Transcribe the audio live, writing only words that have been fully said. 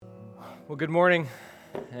Well, good morning,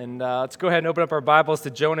 and let's go ahead and open up our Bibles to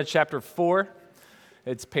Jonah chapter 4.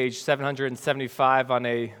 It's page 775 on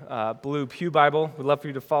a blue pew Bible. We'd love for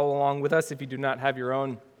you to follow along with us if you do not have your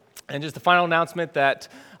own. And just a final announcement that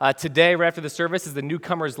today, right after the service, is the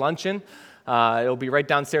Newcomers Luncheon. It'll be right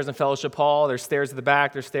downstairs in Fellowship Hall. There's stairs at the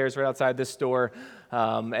back. There's stairs right outside this door.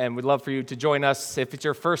 And we'd love for you to join us. If it's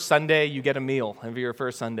your first Sunday, you get a meal every your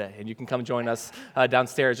first Sunday. And you can come join us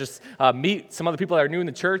downstairs. Just meet some other people that are new in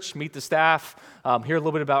the church, meet the staff, hear a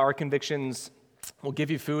little bit about our convictions. We'll give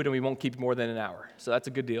you food, and we won't keep you more than an hour. So that's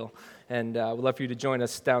a good deal. And we'd love for you to join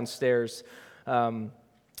us downstairs. Well,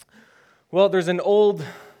 there's an old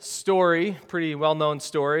story, pretty well-known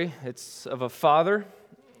story. It's of a father,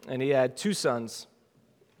 and he had two sons.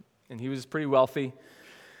 And he was pretty wealthy.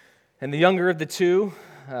 And the younger of the two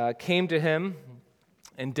came to him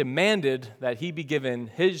and demanded that he be given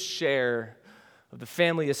his share of the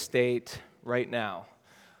family estate right now.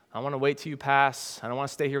 I want to wait till you pass. I don't want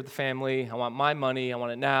to stay here with the family. I want my money. I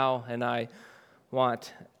want it now, and I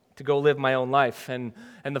want to go live my own life. And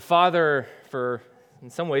the father, for in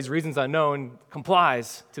some ways reasons unknown,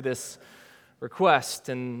 complies to this request.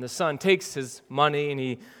 And the son takes his money and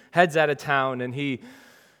he heads out of town, and he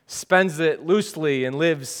spends it loosely and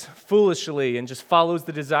lives foolishly and just follows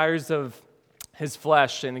the desires of his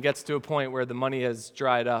flesh, and it gets to a point where the money has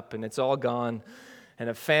dried up and it's all gone, and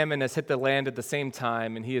a famine has hit the land at the same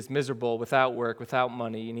time, and he is miserable without work, without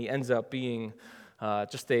money, and he ends up being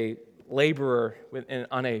just a laborer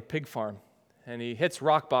on a pig farm, and he hits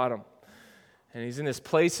rock bottom, and he's in this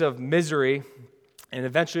place of misery, and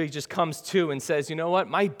eventually he just comes to and says, you know what,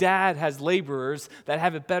 my dad has laborers that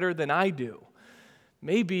have it better than I do.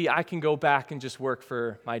 Maybe I can go back and just work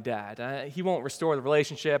for my dad. He won't restore the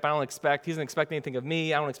relationship. He doesn't expect anything of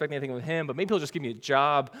me. I don't expect anything of him, but maybe he'll just give me a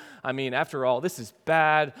job. I mean, after all, this is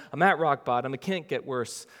bad. I'm at rock bottom. It can't get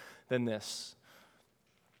worse than this.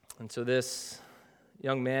 And so this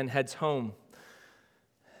young man heads home,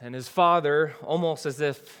 and his father, almost as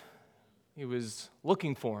if he was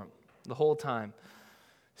looking for him the whole time,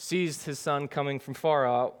 sees his son coming from far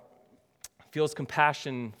out, feels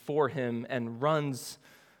compassion for him, and runs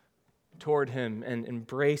toward him and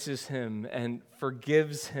embraces him and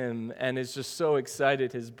forgives him and is just so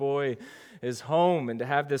excited his boy is home and to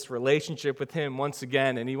have this relationship with him once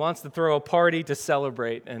again. And he wants to throw a party to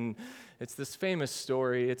celebrate. And it's this famous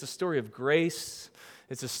story. It's a story of grace.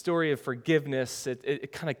 It's a story of forgiveness.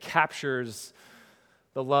 It kind of captures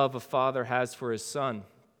the love a father has for his son.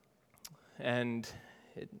 And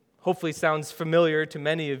it hopefully sounds familiar to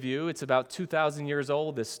many of you. It's about 2,000 years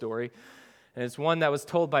old, this story. And it's one that was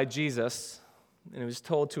told by Jesus. And it was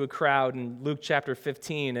told to a crowd in Luke chapter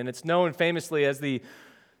 15. And it's known famously as the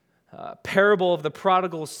parable of the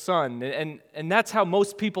prodigal son. And that's how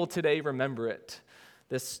most people today remember it.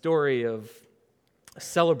 This story of a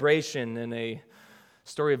celebration and a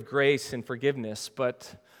story of grace and forgiveness.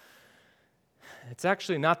 But it's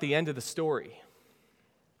actually not the end of the story.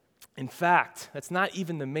 In fact, that's not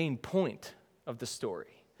even the main point of the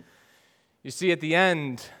story. You see, at the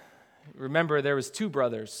end, remember there was two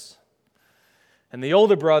brothers. And the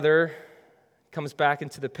older brother comes back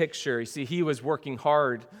into the picture. You see, he was working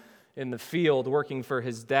hard in the field, working for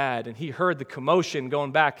his dad. And he heard the commotion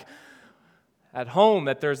going back at home,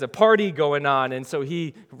 that there's a party going on. And so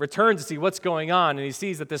he returns to see what's going on. And he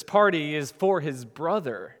sees that this party is for his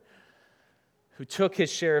brother, who took his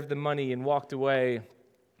share of the money and walked away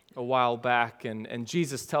a while back, and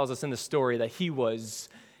Jesus tells us in the story that he was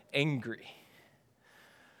angry.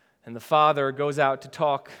 And the father goes out to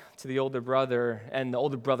talk to the older brother, and the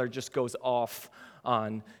older brother just goes off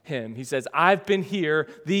on him. He says, I've been here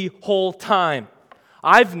the whole time.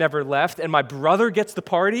 I've never left, and my brother gets the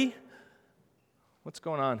party? What's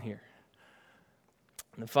going on here?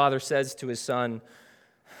 And the father says to his son,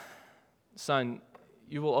 Son,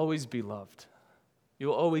 you will always be loved. You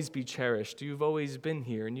will always be cherished. You've always been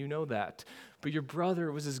here, and you know that. But your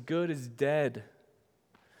brother was as good as dead,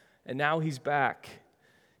 and now he's back.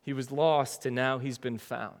 He was lost, and now he's been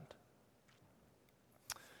found.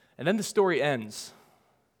 And then the story ends.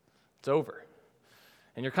 It's over.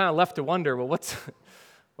 And you're kind of left to wonder, well,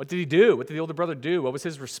 what did he do? What did the older brother do? What was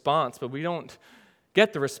his response? But we don't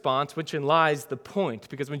get the response, which in lies the point.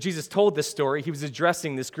 Because when Jesus told this story, he was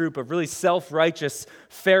addressing this group of really self-righteous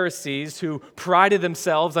Pharisees who prided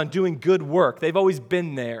themselves on doing good work. They've always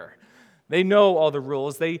been there. They know all the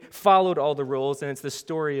rules. They followed all the rules. And it's the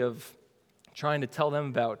story of trying to tell them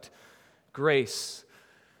about grace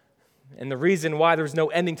And the reason why there's no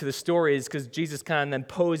ending to the story is because Jesus kind of then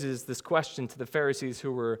poses this question to the Pharisees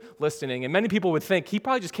who were listening. And many people would think he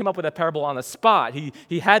probably just came up with that parable on the spot.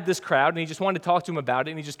 He had this crowd and he just wanted to talk to them about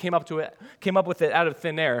it and he just came up with it out of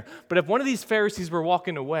thin air. But if one of these Pharisees were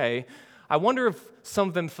walking away, I wonder if some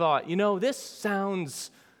of them thought, this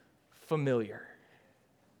sounds familiar.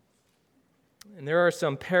 And there are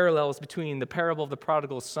some parallels between the parable of the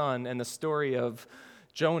prodigal son and the story of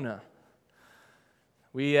Jonah.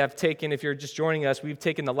 We have taken, if you're just joining us, we've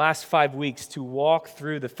taken the last 5 weeks to walk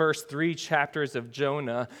through the first 3 chapters of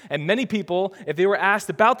Jonah. And many people, if they were asked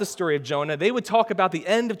about the story of Jonah, they would talk about the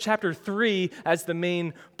end of chapter 3 as the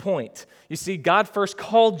main point. You see, God first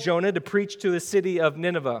called Jonah to preach to the city of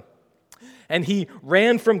Nineveh. And he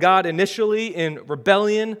ran from God initially in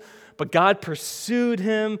rebellion, but God pursued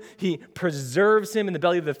him. He preserves him in the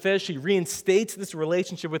belly of the fish. He reinstates this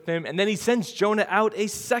relationship with him. And then he sends Jonah out a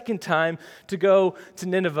second time to go to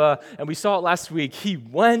Nineveh. And we saw it last week. He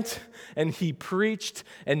went and he preached,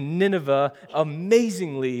 and Nineveh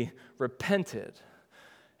amazingly repented.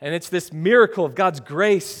 And it's this miracle of God's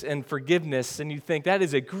grace and forgiveness. And you think, that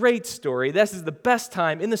is a great story. This is the best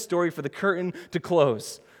time in the story for the curtain to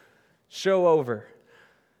close. Show over.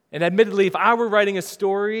 And admittedly, if I were writing a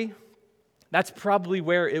story, that's probably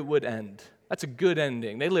where it would end. That's a good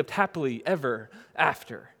ending. They lived happily ever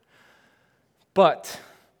after. But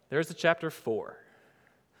there's the chapter 4.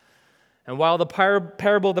 And while the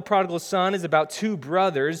parable of the prodigal son is about 2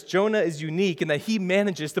 brothers, Jonah is unique in that he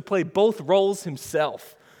manages to play both roles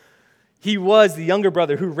himself. He was the younger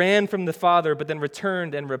brother who ran from the father but then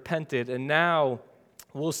returned and repented. And now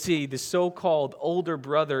we'll see the so-called older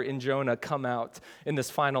brother in Jonah come out in this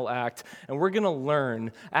final act. And we're going to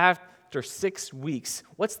learn after 6 weeks,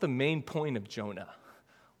 what's the main point of Jonah?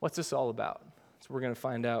 What's this all about? So we're going to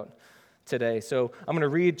find out today. So I'm going to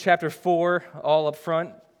read chapter 4 all up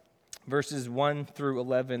front, verses 1 through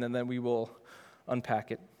 11, and then we will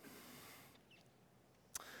unpack it.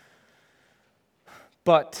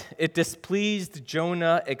 But it displeased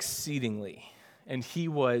Jonah exceedingly, and he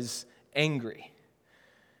was angry.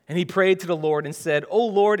 And he prayed to the Lord and said, "O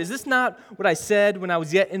Lord, is this not what I said when I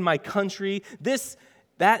was yet in my country?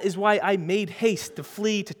 That is why I made haste to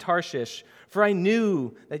flee to Tarshish, for I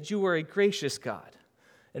knew that you were a gracious God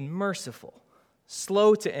and merciful,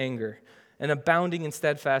 slow to anger, and abounding in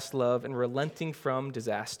steadfast love, and relenting from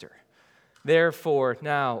disaster. Therefore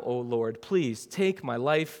now, O Lord, please take my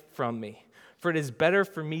life from me, for it is better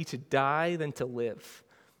for me to die than to live."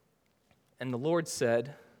 And the Lord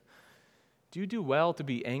said, "Do you do well to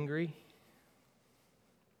be angry?"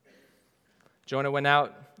 Jonah went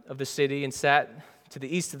out of the city and sat to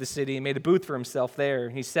the east of the city and made a booth for himself there.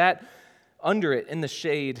 He sat under it in the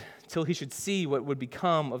shade till he should see what would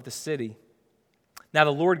become of the city. Now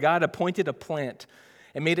the Lord God appointed a plant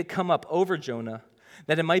and made it come up over Jonah,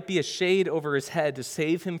 that it might be a shade over his head to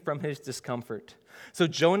save him from his discomfort. So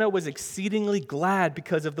Jonah was exceedingly glad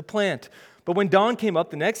because of the plant. But when dawn came up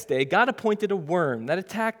the next day, God appointed a worm that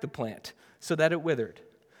attacked the plant, so that it withered.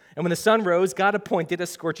 And when the sun rose, God appointed a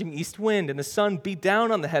scorching east wind, and the sun beat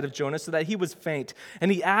down on the head of Jonah so that he was faint.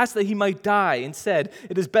 And he asked that he might die, and said,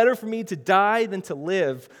 "It is better for me to die than to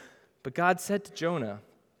live." But God said to Jonah,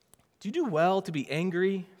 "Do you do well to be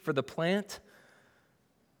angry for the plant?"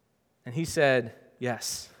 And he said,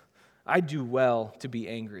 "Yes, I do well to be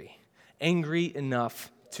angry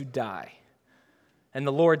enough to die." And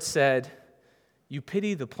the Lord said, "You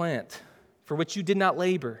pity the plant, for which you did not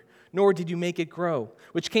labor, nor did you make it grow,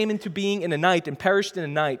 which came into being in a night and perished in a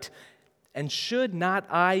night. And should not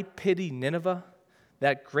I pity Nineveh,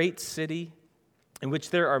 that great city, in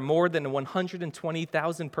which there are more than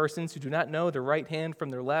 120,000 persons who do not know their right hand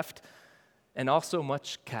from their left, and also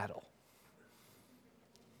much cattle?"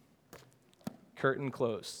 Curtain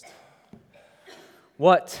closed.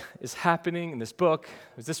 What is happening in this book?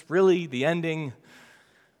 Is this really the ending?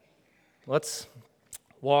 Let's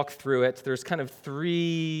walk through it. There's kind of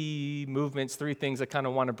 3 movements, 3 things I kind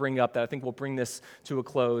of want to bring up that I think will bring this to a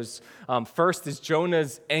close. First is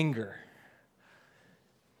Jonah's anger.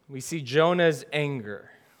 We see Jonah's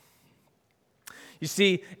anger. You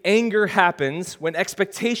see, anger happens when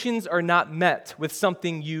expectations are not met with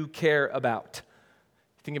something you care about.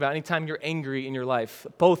 Think about any time you're angry in your life.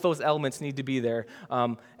 Both those elements need to be there.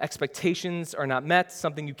 Expectations are not met,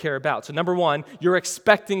 something you care about. So number 1, you're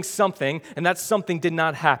expecting something, and that something did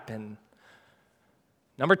not happen.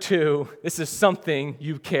 Number 2, this is something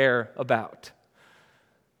you care about.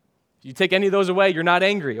 If you take any of those away, you're not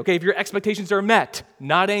angry. Okay, if your expectations are met,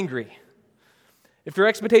 not angry. If your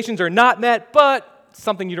expectations are not met, but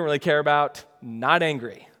something you don't really care about, not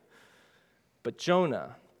angry. But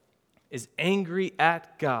Jonah is angry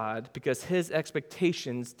at God because his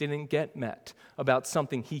expectations didn't get met about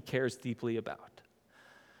something he cares deeply about.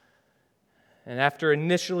 And after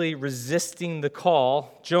initially resisting the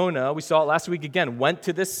call, Jonah, we saw it last week again, went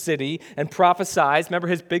to this city and prophesied. Remember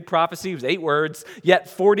his big prophecy? It was 8 words. Yet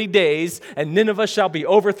 40 days, and Nineveh shall be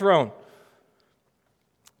overthrown.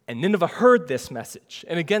 And Nineveh heard this message,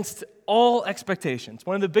 and against all expectations,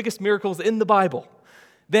 one of the biggest miracles in the Bible,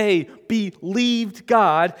 they believed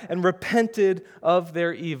God and repented of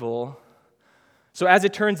their evil. So as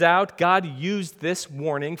it turns out, God used this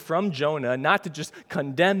warning from Jonah not to just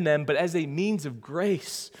condemn them, but as a means of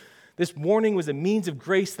grace. This warning was a means of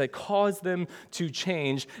grace that caused them to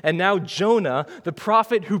change. And now Jonah, the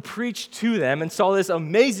prophet who preached to them and saw this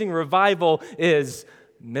amazing revival, is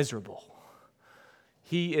miserable.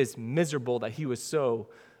 He is miserable that he was so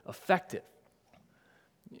effective.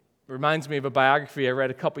 It reminds me of a biography I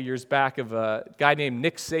read a couple years back of a guy named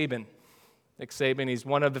Nick Saban. Nick Saban, he's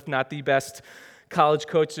one of, if not the best college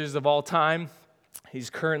coaches of all time. He's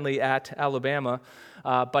currently at Alabama.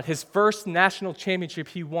 But his first national championship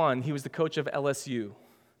he won, he was the coach of LSU.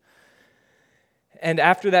 And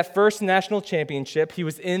after that first national championship, he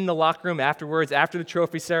was in the locker room afterwards, after the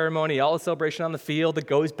trophy ceremony, all the celebration on the field. It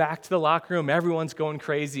goes back to the locker room. Everyone's going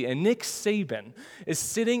crazy. And Nick Saban is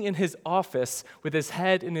sitting in his office with his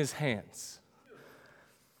head in his hands.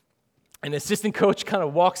 And the assistant coach kind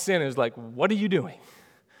of walks in and is like, "What are you doing?"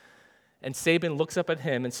 And Saban looks up at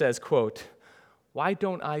him and says, quote, "Why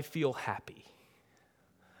don't I feel happy?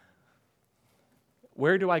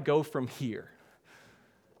 Where do I go from here?"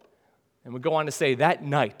 And we go on to say that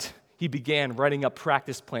night, he began writing up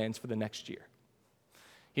practice plans for the next year.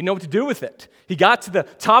 He didn't know what to do with it. He got to the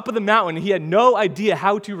top of the mountain, and he had no idea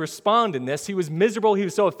how to respond in this. He was miserable. He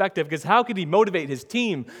was so effective because how could he motivate his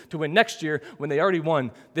team to win next year when they already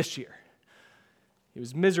won this year? He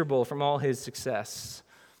was miserable from all his success.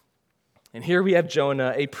 And here we have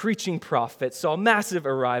Jonah, a preaching prophet, saw massive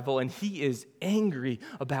arrival, and he is angry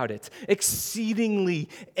about it. Exceedingly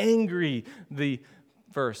angry, the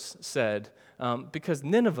verse said, because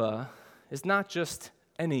Nineveh is not just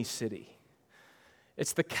any city.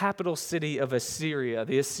 It's the capital city of Assyria,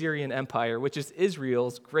 the Assyrian Empire, which is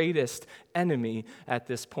Israel's greatest enemy at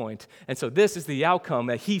this point. And so this is the outcome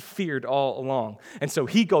that he feared all along. And so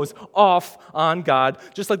he goes off on God,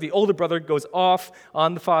 just like the older brother goes off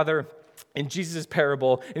on the father in Jesus'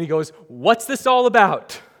 parable, and he goes, "What's this all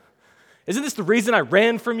about? Isn't this the reason I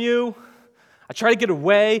ran from you? I tried to get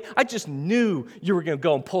away. I just knew you were going to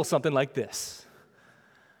go and pull something like this.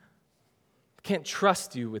 I can't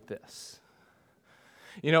trust you with this."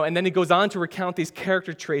 And then he goes on to recount these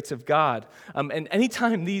character traits of God. And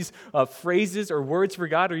anytime these phrases or words for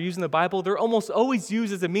God are used in the Bible, they're almost always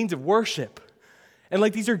used as a means of worship. And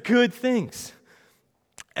these are good things.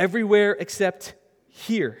 Everywhere except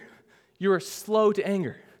here. You are slow to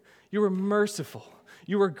anger. You are merciful.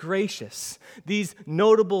 You are gracious. These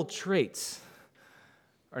notable traits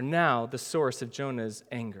are now the source of Jonah's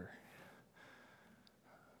anger.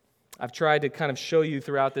 I've tried to kind of show you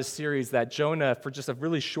throughout this series that Jonah, for just a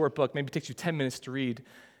really short book, maybe takes you 10 minutes to read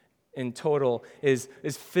in total, is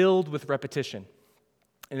filled with repetition.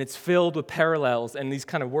 And it's filled with parallels and these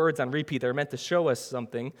kind of words on repeat that are meant to show us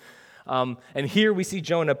something. And here we see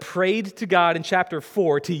Jonah prayed to God in chapter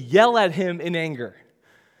 4 to yell at him in anger.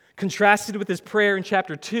 Contrasted with his prayer in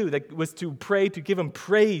chapter 2 that was to pray to give him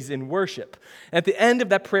praise in worship. And at the end of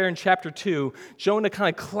that prayer in chapter 2, Jonah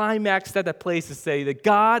kind of climaxed at that place to say that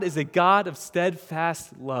God is a God of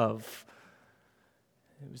steadfast love.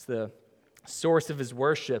 It was the source of his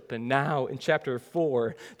worship. And now in chapter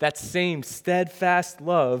 4, that same steadfast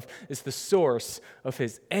love is the source of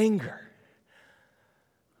his anger.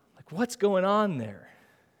 What's going on there?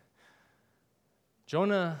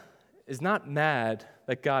 Jonah is not mad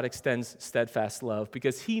that God extends steadfast love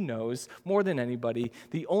because he knows more than anybody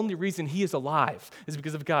the only reason he is alive is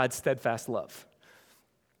because of God's steadfast love.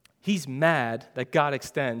 He's mad that God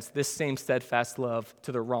extends this same steadfast love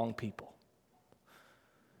to the wrong people.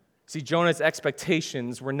 See, Jonah's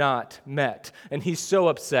expectations were not met, and he's so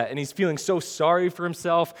upset, and he's feeling so sorry for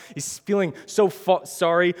himself. He's feeling so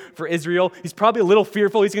sorry for Israel. He's probably a little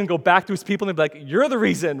fearful. He's going to go back to his people and be like, "You're the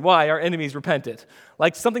reason why our enemies repented."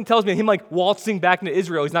 Something tells me him waltzing back into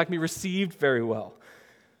Israel, he's not going to be received very well.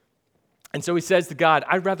 And so he says to God,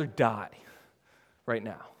 "I'd rather die right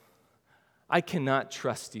now. I cannot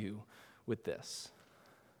trust you with this."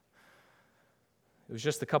 It was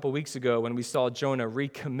just a couple weeks ago when we saw Jonah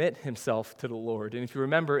recommit himself to the Lord. And if you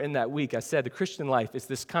remember in that week, I said the Christian life is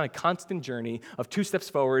this kind of constant journey of 2 steps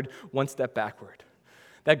forward, 1 step backward.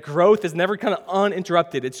 That growth is never kind of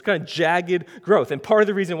uninterrupted. It's kind of jagged growth. And part of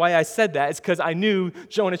the reason why I said that is because I knew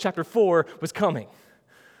Jonah chapter 4 was coming.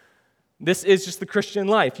 This is just the Christian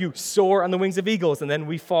life. You soar on the wings of eagles, and then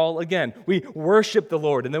we fall again. We worship the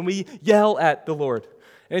Lord, and then we yell at the Lord.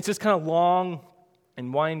 And it's this kind of long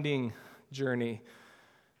and winding journey.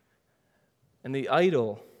 And the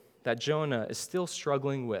idol that Jonah is still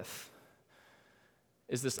struggling with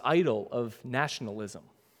is this idol of nationalism.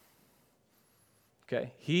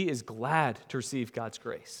 Okay? He is glad to receive God's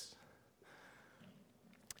grace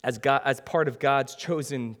as part of God's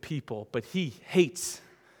chosen people, but he hates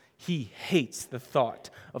the thought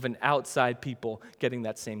of an outside people getting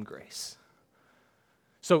that same grace.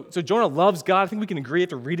 So Jonah loves God. I think we can agree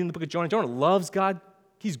after reading the book of Jonah. Jonah loves God.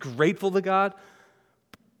 He's grateful to God,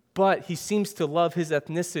 but he seems to love his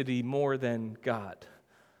ethnicity more than God.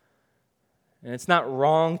 And it's not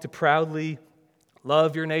wrong to proudly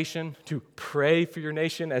love your nation, to pray for your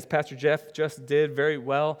nation, as Pastor Jeff just did very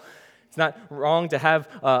well. It's not wrong to have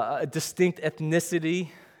a distinct ethnicity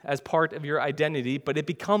as part of your identity, but it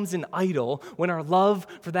becomes an idol when our love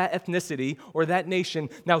for that ethnicity or that nation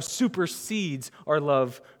now supersedes our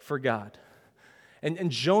love for God.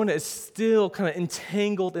 And Jonah is still kind of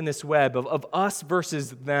entangled in this web of us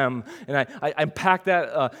versus them. And I unpacked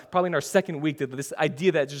that probably in our second week, that this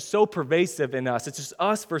idea that's just so pervasive in us. It's just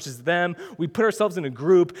us versus them. We put ourselves in a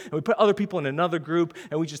group, and we put other people in another group,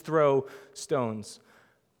 and we just throw stones.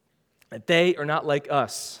 That they are not like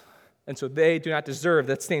us, and so they do not deserve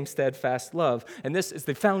that same steadfast love. And this is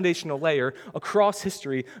the foundational layer across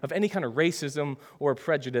history of any kind of racism or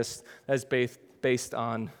prejudice that is based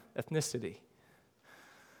on ethnicity.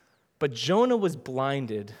 But Jonah was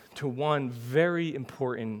blinded to one very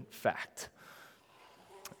important fact.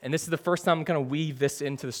 And this is the first time I'm going to weave this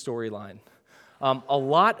into the storyline. A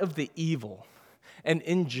lot of the evil and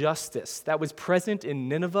injustice that was present in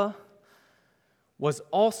Nineveh was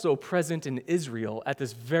also present in Israel at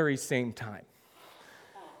this very same time.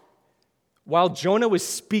 While Jonah was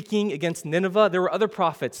speaking against Nineveh, there were other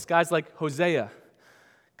prophets, guys like Hosea,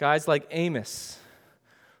 guys like Amos,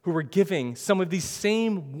 who were giving some of these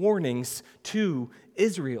same warnings to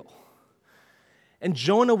Israel. And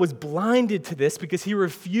Jonah was blinded to this because he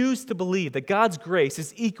refused to believe that God's grace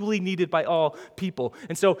is equally needed by all people.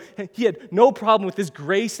 And so he had no problem with this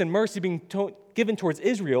grace and mercy being given towards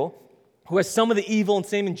Israel, who has some of the evil and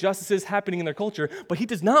same injustices happening in their culture, but he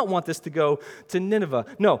does not want this to go to Nineveh.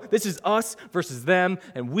 No, this is us versus them,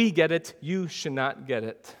 and we get it. You should not get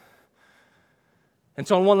it. And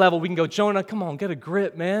so on one level, we can go, Jonah, come on, get a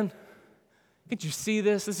grip, man. Can't you see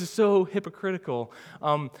this? This is so hypocritical.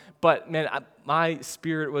 But man, my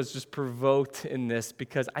spirit was just provoked in this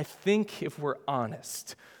because I think if we're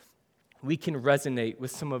honest, we can resonate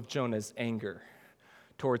with some of Jonah's anger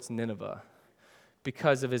towards Nineveh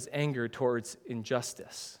because of his anger towards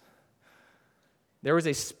injustice. There was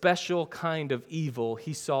a special kind of evil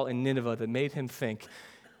he saw in Nineveh that made him think,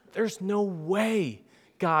 there's no way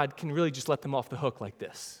God can really just let them off the hook like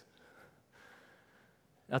this.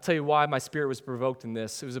 I'll tell you why my spirit was provoked in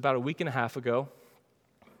this. It was about a week and a half ago.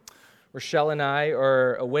 Rochelle and I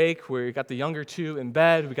are awake. We got the younger two in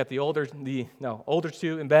bed. We got the older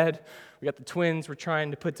two in bed. We got the twins we're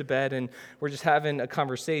trying to put to bed, and we're just having a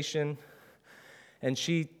conversation. And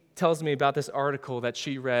she tells me about this article that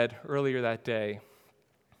she read earlier that day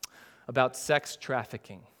about sex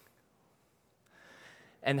trafficking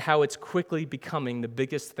and how it's quickly becoming the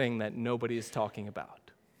biggest thing that nobody is talking about.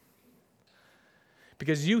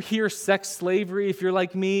 Because you hear sex slavery, if you're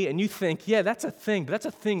like me, and you think, yeah, that's a thing, but that's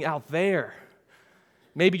a thing out there.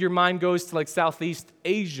 Maybe your mind goes to like Southeast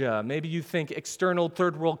Asia. Maybe you think external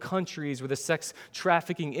third world countries where the sex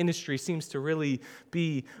trafficking industry seems to really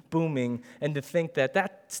be booming, and to think that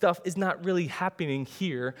that stuff is not really happening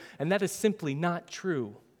here, and that is simply not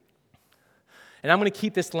true. And I'm going to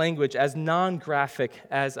keep this language as non-graphic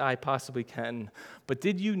as I possibly can. But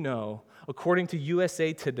did you know, according to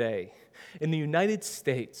USA Today, in the United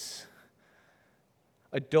States,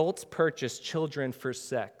 adults purchase children for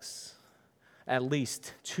sex at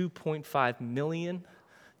least 2.5 million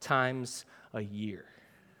times a year.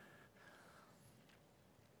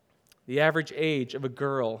 The average age of a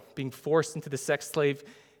girl being forced into the sex slave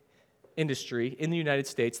industry in the United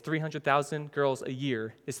States, 300,000 girls a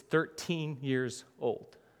year, is 13 years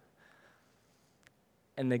old.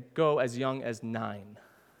 And they go as young as 9.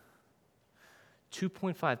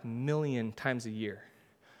 2.5 million times a year.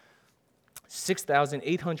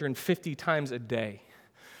 6,850 times a day.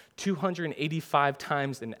 285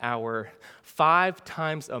 times an hour. 5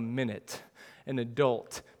 times a minute. An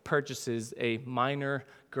adult purchases a minor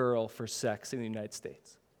girl for sex in the United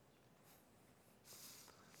States.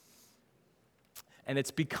 And it's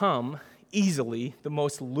become easily the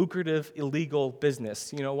most lucrative illegal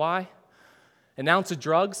business. You know why? An ounce of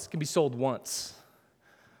drugs can be sold once.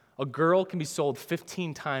 A girl can be sold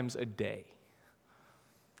 15 times a day.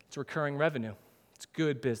 It's recurring revenue. It's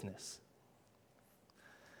good business.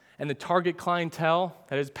 And the target clientele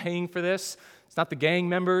that is paying for this, it's not the gang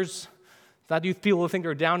members, it's not youth people who think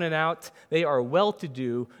they're down and out. They are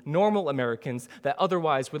well-to-do, normal Americans that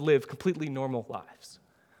otherwise would live completely normal lives.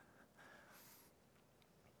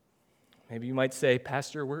 Maybe you might say,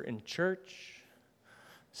 Pastor, we're in church.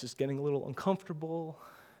 This is getting a little uncomfortable.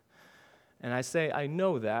 And I say, I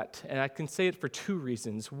know that, and I can say it for two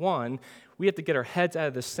reasons. One, we have to get our heads out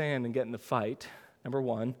of the sand and get in the fight. Number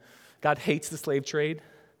one, God hates the slave trade.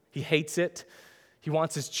 He hates it. He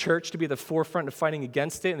wants his church to be at the forefront of fighting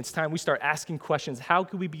against it, and it's time we start asking questions. How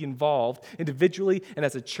can we be involved individually and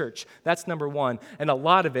as a church? That's number one. And a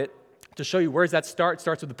lot of it, to show you where does that start,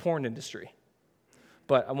 starts with the porn industry.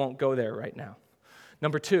 But I won't go there right now.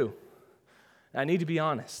 Number two, I need to be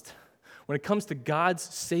honest. When it comes to God's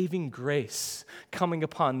saving grace coming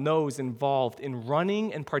upon those involved in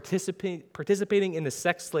running and participating in the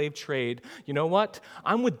sex slave trade, you know what?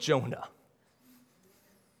 I'm with Jonah.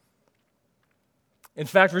 In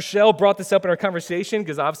fact, Rochelle brought this up in our conversation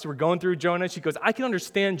because obviously we're going through Jonah. She goes, I can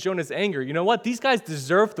understand Jonah's anger. You know what? These guys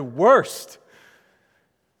deserve the worst.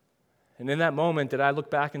 And in that moment, did I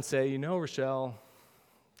look back and say, you know, Rochelle,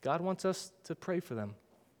 God wants us to pray for them,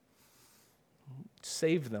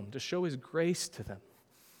 save them, to show his grace to them.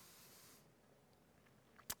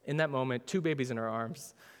 In that moment, 2 babies in our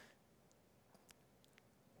arms,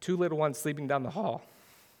 2 little ones sleeping down the hall.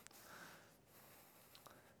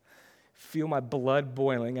 Feel my blood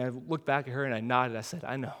boiling. I looked back at her and I nodded. I said,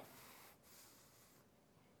 I know.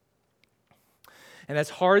 And as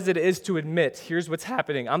hard as it is to admit, here's what's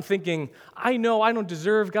happening. I'm thinking, I know I don't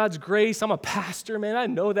deserve God's grace. I'm a pastor, man. I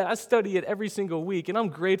know that. I study it every single week, and I'm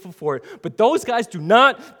grateful for it. But those guys do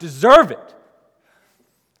not deserve it.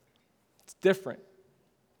 It's different.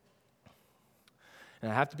 And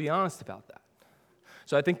I have to be honest about that.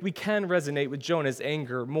 So I think we can resonate with Jonah's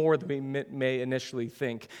anger more than we may initially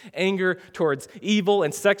think. Anger towards evil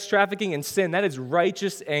and sex trafficking and sin, that is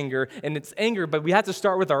righteous anger. And it's anger, but we have to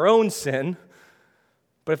start with our own sin.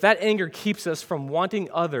 But if that anger keeps us from wanting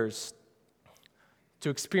others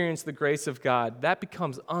to experience the grace of God, that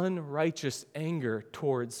becomes unrighteous anger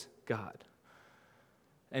towards God.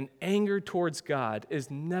 And anger towards God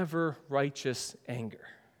is never righteous anger.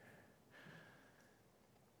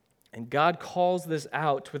 And God calls this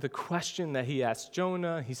out with a question that he asks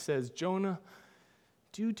Jonah. He says, Jonah,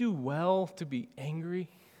 do you do well to be angry?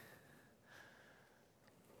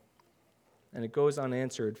 And it goes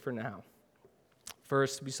unanswered for now.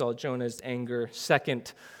 First, we saw Jonah's anger.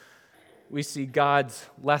 Second, we see God's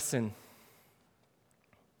lesson.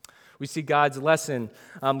 We see God's lesson.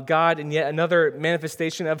 God, in yet another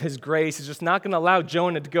manifestation of his grace, is just not going to allow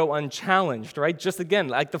Jonah to go unchallenged, right? Just again,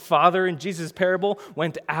 like the father in Jesus' parable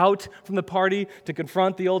went out from the party to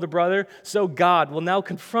confront the older brother, so God will now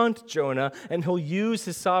confront Jonah, and he'll use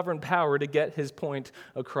his sovereign power to get his point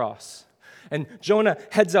across. And Jonah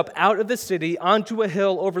heads up out of the city onto a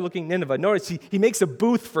hill overlooking Nineveh. Notice he makes a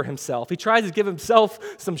booth for himself. He tries to give himself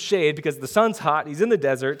some shade because the sun's hot, he's in the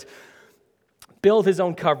desert, build his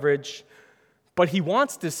own coverage, but he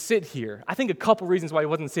wants to sit here. I think a couple reasons why he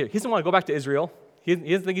wasn't sitting here. He doesn't want to go back to Israel. He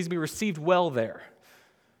doesn't think he's going to be received well there.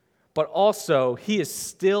 But also, he is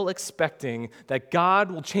still expecting that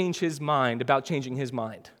God will change his mind about changing his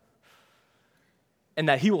mind. And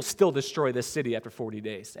that he will still destroy this city after 40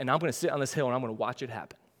 days. And I'm going to sit on this hill and I'm going to watch it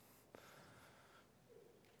happen.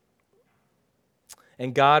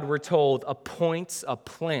 And God, we're told, appoints a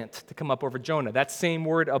plant to come up over Jonah. That same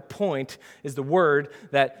word, appoint, is the word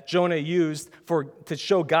that Jonah used to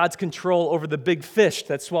show God's control over the big fish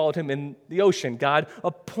that swallowed him in the ocean. God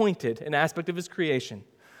appointed an aspect of his creation.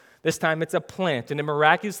 This time it's a plant, and it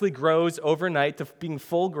miraculously grows overnight to being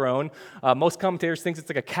full grown. Most commentators think it's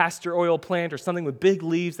like a castor oil plant or something with big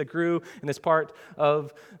leaves that grew in this part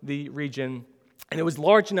of the region. And it was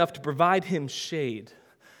large enough to provide him shade.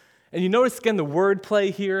 And you notice again the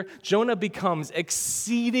wordplay here. Jonah becomes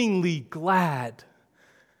exceedingly glad,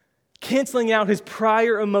 canceling out his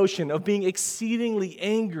prior emotion of being exceedingly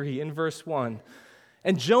angry in verse 1.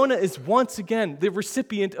 And Jonah is once again the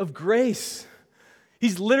recipient of grace.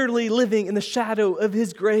 He's literally living in the shadow of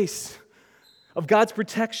his grace, of God's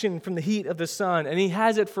protection from the heat of the sun, and he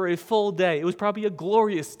has it for a full day. It was probably a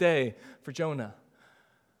glorious day for Jonah.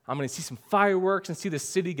 I'm going to see some fireworks and see the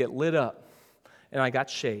city get lit up, and I got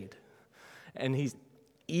shade. And he's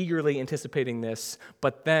eagerly anticipating this,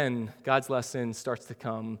 but then God's lesson starts to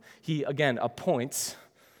come. He, again, appoints.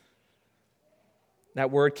 That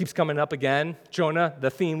word keeps coming up again. Jonah, the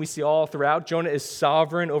theme we see all throughout. Jonah is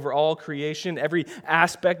sovereign over all creation. Every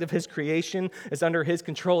aspect of his creation is under his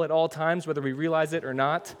control at all times, whether we realize it or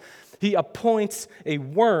not. He appoints a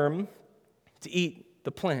worm to eat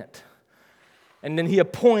the plant. And then he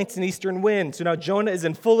appoints an eastern wind. So now Jonah is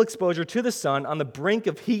in full exposure to the sun on the brink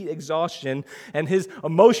of heat exhaustion, and his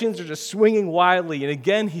emotions are just swinging wildly. And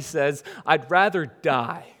again he says, I'd rather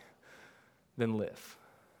die than live.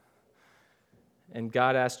 And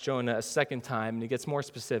God asks Jonah a second time, and he gets more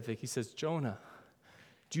specific. He says, Jonah,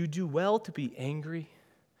 do you do well to be angry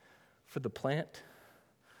for the plant?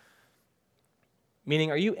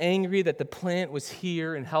 Meaning, are you angry that the plant was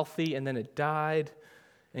here and healthy and then it died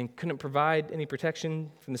and couldn't provide any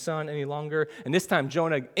protection from the sun any longer? And this time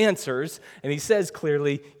Jonah answers, and he says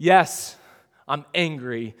clearly, yes, I'm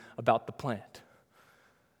angry about the plant.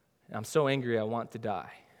 I'm so angry I want to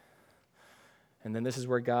die. And then this is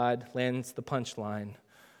where God lands the punchline.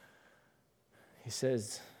 He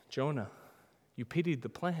says, Jonah, you pitied the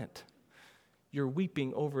plant. You're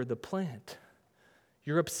weeping over the plant.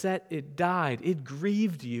 You're upset it died. It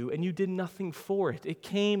grieved you, and you did nothing for it. It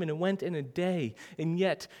came and it went in a day, and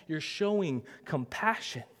yet you're showing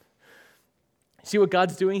compassion. See what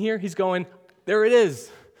God's doing here? He's going, there it is.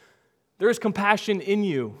 There is compassion in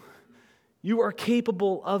you. You are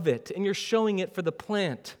capable of it, and you're showing it for the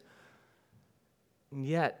plant. And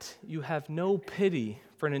yet, you have no pity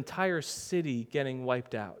for an entire city getting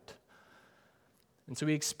wiped out. And so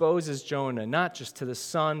he exposes Jonah not just to the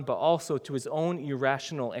sun, but also to his own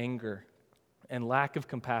irrational anger and lack of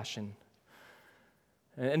compassion.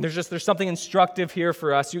 And there's something instructive here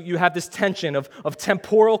for us. You have this tension of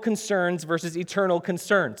temporal concerns versus eternal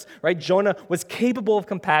concerns, right? Jonah was capable of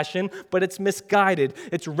compassion, but it's misguided.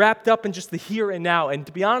 It's wrapped up in just the here and now. And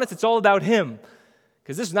to be honest, it's all about him.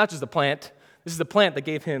 Because this is not just a plant. This is the plant that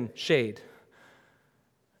gave him shade.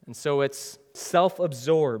 And so it's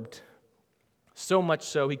self-absorbed, so much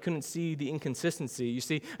so he couldn't see the inconsistency. You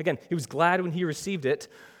see, again, he was glad when he received it,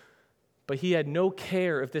 but he had no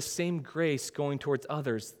care of this same grace going towards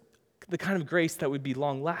others, the kind of grace that would be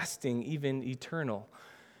long-lasting, even eternal.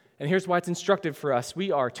 And here's why it's instructive for us.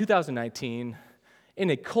 We are, 2019, in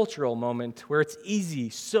a cultural moment where it's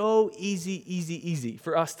easy, so easy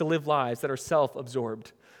for us to live lives that are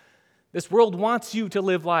self-absorbed. This world wants you to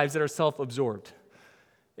live lives that are self-absorbed.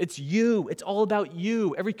 It's you. It's all about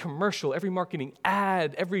you. Every commercial, every marketing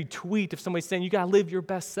ad, every tweet of somebody saying, you got to live your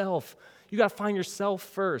best self. You got to find yourself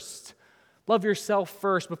first. Love yourself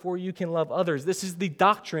first before you can love others. This is the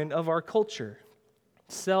doctrine of our culture.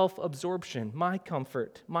 Self-absorption, my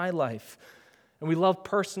comfort, my life. And we love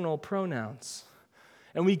personal pronouns.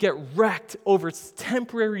 And we get wrecked over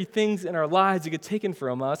temporary things in our lives that get taken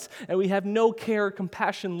from us, and we have no care or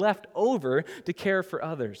compassion left over to care for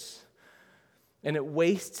others. And it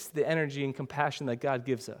wastes the energy and compassion that God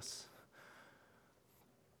gives us.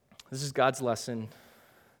 This is God's lesson.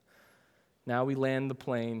 Now we land the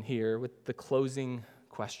plane here with the closing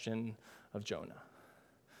question of Jonah.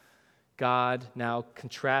 God now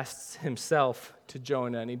contrasts himself to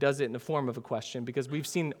Jonah, and he does it in the form of a question, because we've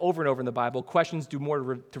seen over and over in the Bible, questions do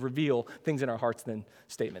more to reveal things in our hearts than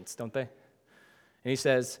statements, don't they? And he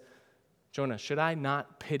says, Jonah, should I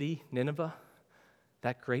not pity Nineveh,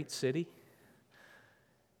 that great city?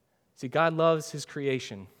 See, God loves his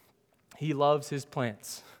creation. He loves his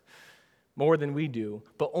plants more than we do,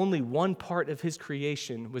 but only one part of his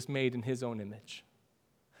creation was made in his own image,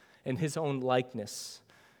 in his own likeness.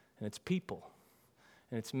 And it's people,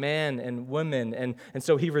 and it's man and women. And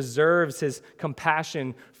so he reserves his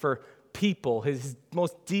compassion for people, his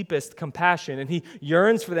most deepest compassion, and he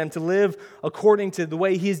yearns for them to live according to the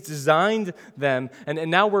way he's designed them.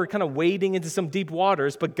 And now we're kind of wading into some deep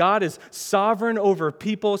waters, but God is sovereign over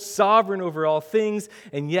people, sovereign over all things,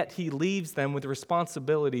 and yet he leaves them with the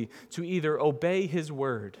responsibility to either obey his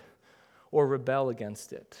word or rebel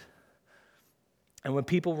against it. And when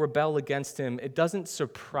people rebel against him, it doesn't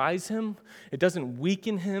surprise him. It doesn't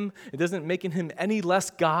weaken him. It doesn't make him any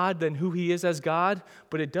less God than who he is as God,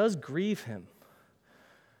 but it does grieve him.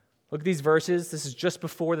 Look at these verses. This is just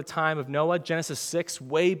before the time of Noah, Genesis 6,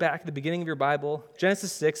 way back at the beginning of your Bible.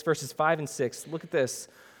 Genesis 6, verses 5 and 6. Look at this.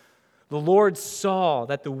 The Lord saw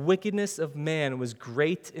that the wickedness of man was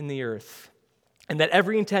great in the earth, and that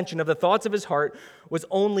every intention of the thoughts of his heart was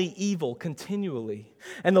only evil continually.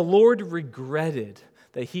 And the Lord regretted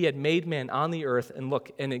that he had made man on the earth, and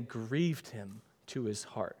look, and it grieved him to his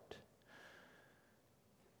heart.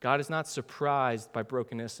 God is not surprised by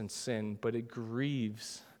brokenness and sin, but it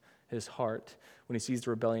grieves his heart when he sees the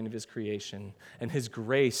rebellion of his creation. And his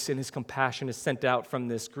grace and his compassion is sent out from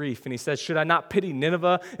this grief. And he says, should I not pity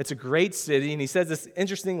Nineveh? It's a great city. And he says this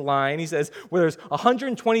interesting line. He says, where there's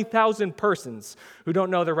 120,000 persons who don't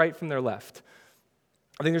know their right from their left.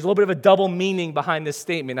 I think there's a little bit of a double meaning behind this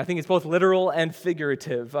statement. I think it's both literal and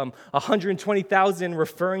figurative. 120,000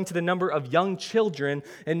 referring to the number of young children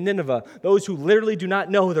in Nineveh, those who literally do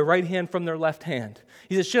not know their right hand from their left hand.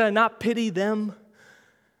 He says, should I not pity them?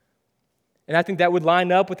 And I think that would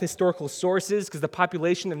line up with historical sources because the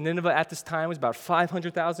population of Nineveh at this time was about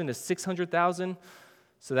 500,000 to 600,000.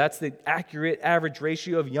 So that's the accurate average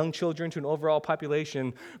ratio of young children to an overall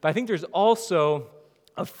population. But I think there's also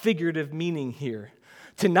a figurative meaning here.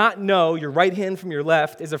 To not know your right hand from your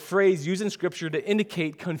left is a phrase used in Scripture to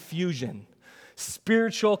indicate confusion,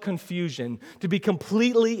 spiritual confusion, to be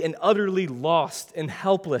completely and utterly lost and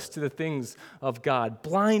helpless to the things of God,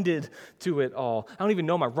 blinded to it all. I don't even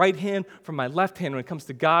know my right hand from my left hand when it comes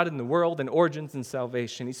to God and the world and origins and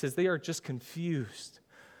salvation. He says they are just confused.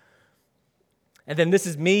 And then this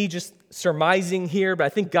is me just surmising here, but I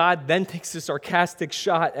think God then takes a sarcastic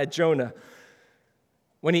shot at Jonah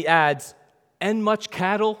when he adds, and much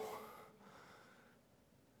cattle.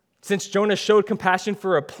 Since Jonah showed compassion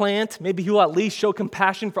for a plant, maybe he will at least show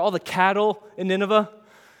compassion for all the cattle in Nineveh,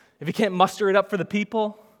 if he can't muster it up for the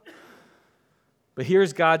people. But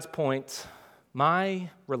here's God's point.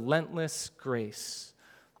 My relentless grace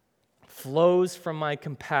flows from my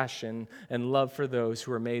compassion and love for those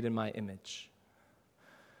who are made in my image.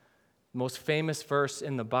 The most famous verse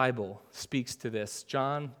in the Bible speaks to this,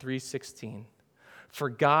 John 3:16. For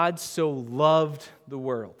God so loved the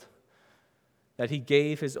world that he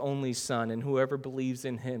gave his only Son, and whoever believes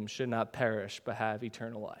in him should not perish but have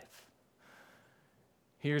eternal life.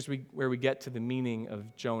 Here's where we get to the meaning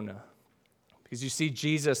of Jonah. Because you see,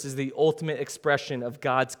 Jesus is the ultimate expression of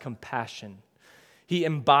God's compassion. He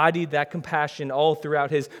embodied that compassion all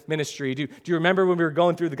throughout his ministry. Do you remember when we were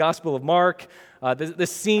going through the Gospel of Mark? The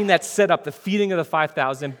scene that set up the feeding of the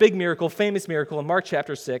 5,000, big miracle, famous miracle in Mark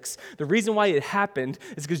chapter 6. The reason why it happened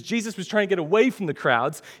is because Jesus was trying to get away from the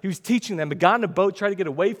crowds. He was teaching them, but got in a boat, tried to get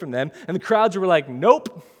away from them, and the crowds were like,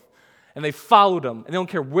 nope. And they followed him, and they don't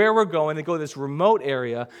care where we're going. They go to this remote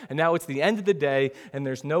area, and now it's the end of the day, and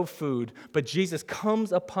there's no food. But Jesus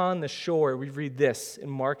comes upon the shore. We read this in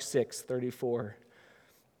Mark 6:34.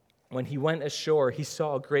 When he went ashore, he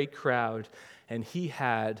saw a great crowd, and he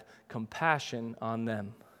had compassion on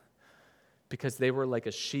them because they were like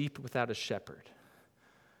a sheep without a shepherd.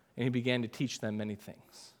 And he began to teach them many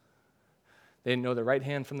things. They didn't know their right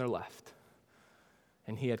hand from their left,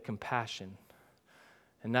 and he had compassion.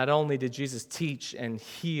 And not only did Jesus teach and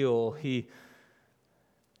heal, he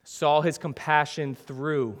saw his compassion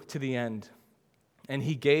through to the end, and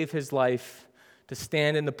he gave his life to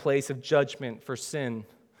stand in the place of judgment for sin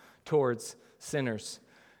towards sinners,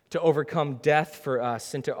 to overcome death for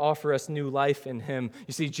us and to offer us new life in him.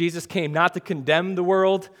 You see, Jesus came not to condemn the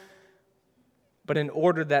world, but in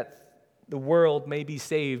order that the world may be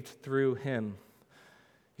saved through him.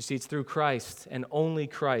 You see, it's through Christ and only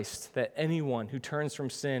Christ that anyone who turns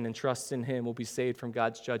from sin and trusts in him will be saved from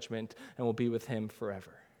God's judgment and will be with him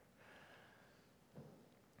forever.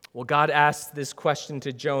 Well, God asked this question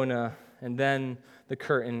to Jonah, and then the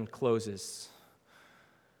curtain closes.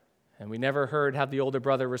 And we never heard how the older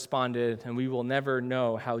brother responded, and we will never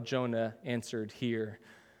know how Jonah answered here.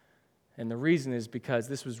 And the reason is because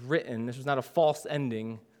this was written, this was not a false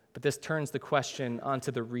ending, but this turns the question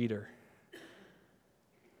onto the reader.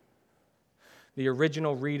 The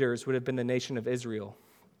original readers would have been the nation of Israel,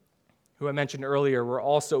 who I mentioned earlier were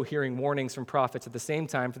also hearing warnings from prophets at the same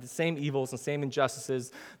time for the same evils and same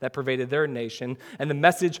injustices that pervaded their nation. And the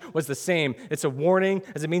message was the same. It's a warning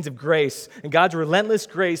as a means of grace. And God's relentless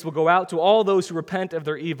grace will go out to all those who repent of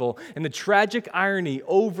their evil. And the tragic irony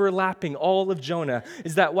overlapping all of Jonah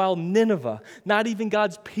is that while Nineveh, not even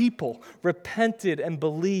God's people, repented and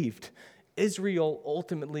believed, Israel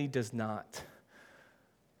ultimately does not.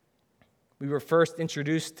 We were first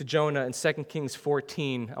introduced to Jonah in 2 Kings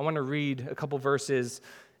 14. I want to read a couple verses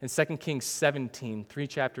in 2 Kings 17, 3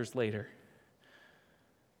 chapters later.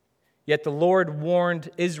 Yet the Lord warned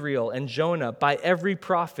Israel and Jonah by every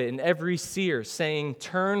prophet and every seer, saying,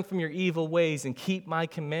 turn from your evil ways and keep my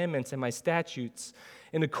commandments and my statutes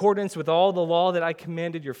in accordance with all the law that I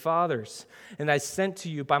commanded your fathers, and I sent to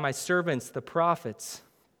you by my servants, the prophets.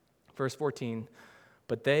 Verse 14,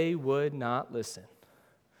 but they would not listen,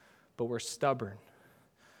 but were stubborn,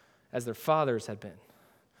 as their fathers had been,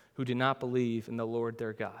 who did not believe in the Lord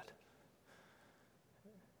their God.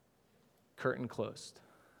 Curtain closed.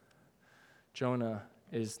 Jonah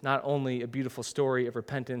is not only a beautiful story of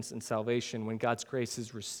repentance and salvation when God's grace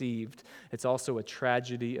is received, it's also a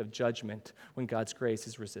tragedy of judgment when God's grace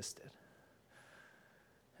is resisted.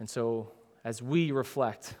 And so, as we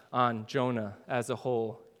reflect on Jonah as a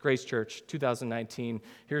whole, Grace Church 2019,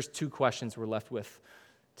 here's 2 questions we're left with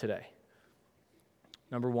today.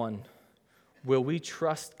 Number 1, will we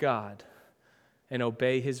trust God and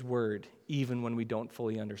obey His word even when we don't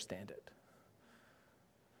fully understand it?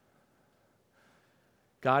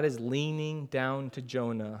 God is leaning down to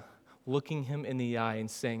Jonah, looking him in the eye and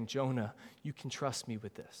saying, Jonah, you can trust me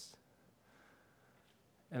with this.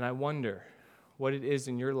 And I wonder what it is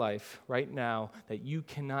in your life right now that you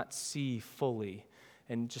cannot see fully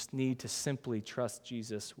and just need to simply trust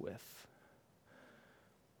Jesus with.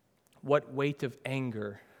 What weight of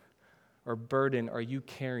anger or burden are you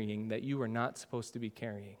carrying that you are not supposed to be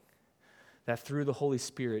carrying, that through the Holy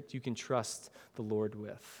Spirit you can trust the Lord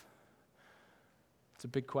with? It's a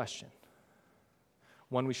big question,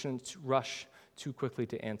 one we shouldn't rush too quickly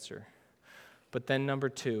to answer. But then number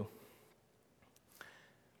 2,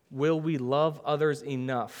 will we love others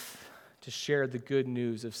enough to share the good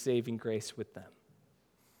news of saving grace with them?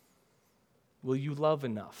 Will you love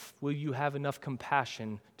enough? Will you have enough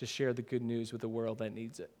compassion to share the good news with a world that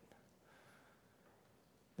needs it?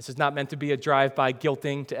 This is not meant to be a drive-by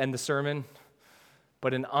guilting to end the sermon,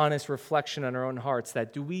 but an honest reflection on our own hearts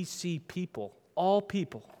that do we see people, all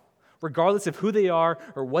people, regardless of who they are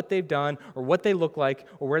or what they've done or what they look like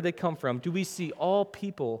or where they come from, do we see all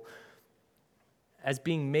people as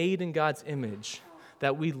being made in God's image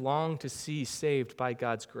that we long to see saved by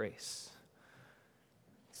God's grace?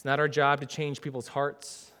 It's not our job to change people's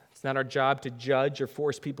hearts. It's not our job to judge or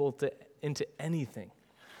force people into anything,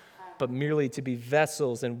 but merely to be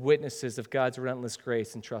vessels and witnesses of God's relentless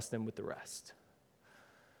grace and trust Him with the rest.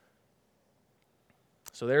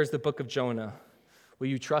 So there's the book of Jonah. Will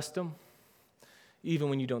you trust Him even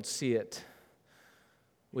when you don't see it?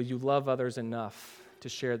 Will you love others enough to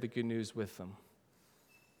share the good news with them?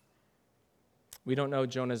 We don't know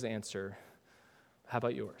Jonah's answer. How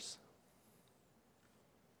about yours?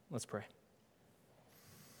 Let's pray.